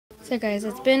So guys,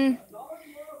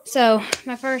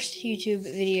 my first YouTube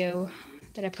video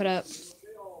that I put up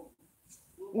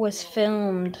was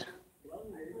filmed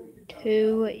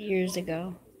 2 years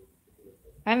ago.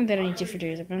 I haven't been on YouTube for 2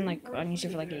 years. I've been on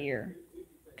YouTube for a year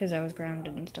because I was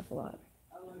grounded and stuff a lot.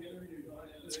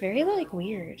 It's very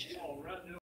weird.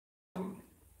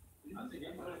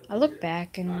 I look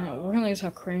back and I realize how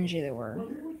cringy they were.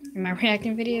 In my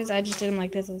reacting videos, I just did them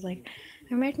like this. I was like,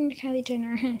 I'm reacting to Kylie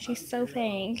Jenner. She's so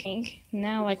fake.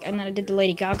 Now, and then I did the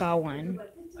Lady Gaga one.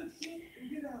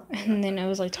 And then I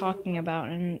was talking about,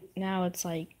 and now it's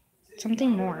something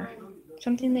more.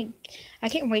 Something that I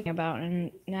can't wait about,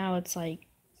 and now it's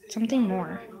something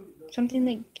more. Something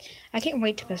that I can't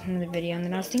wait to post another video. And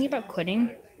then I was thinking about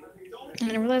quitting,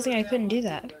 and I realized I couldn't do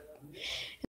that.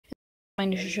 My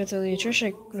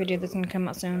Trisha video that's gonna come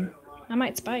out soon. I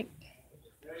might spike.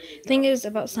 Thing is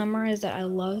about summer is that I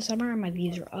love summer and my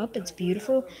views are up. It's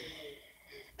beautiful.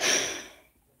 I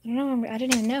don't know. I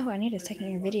didn't even know I need a second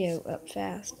year video up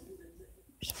fast.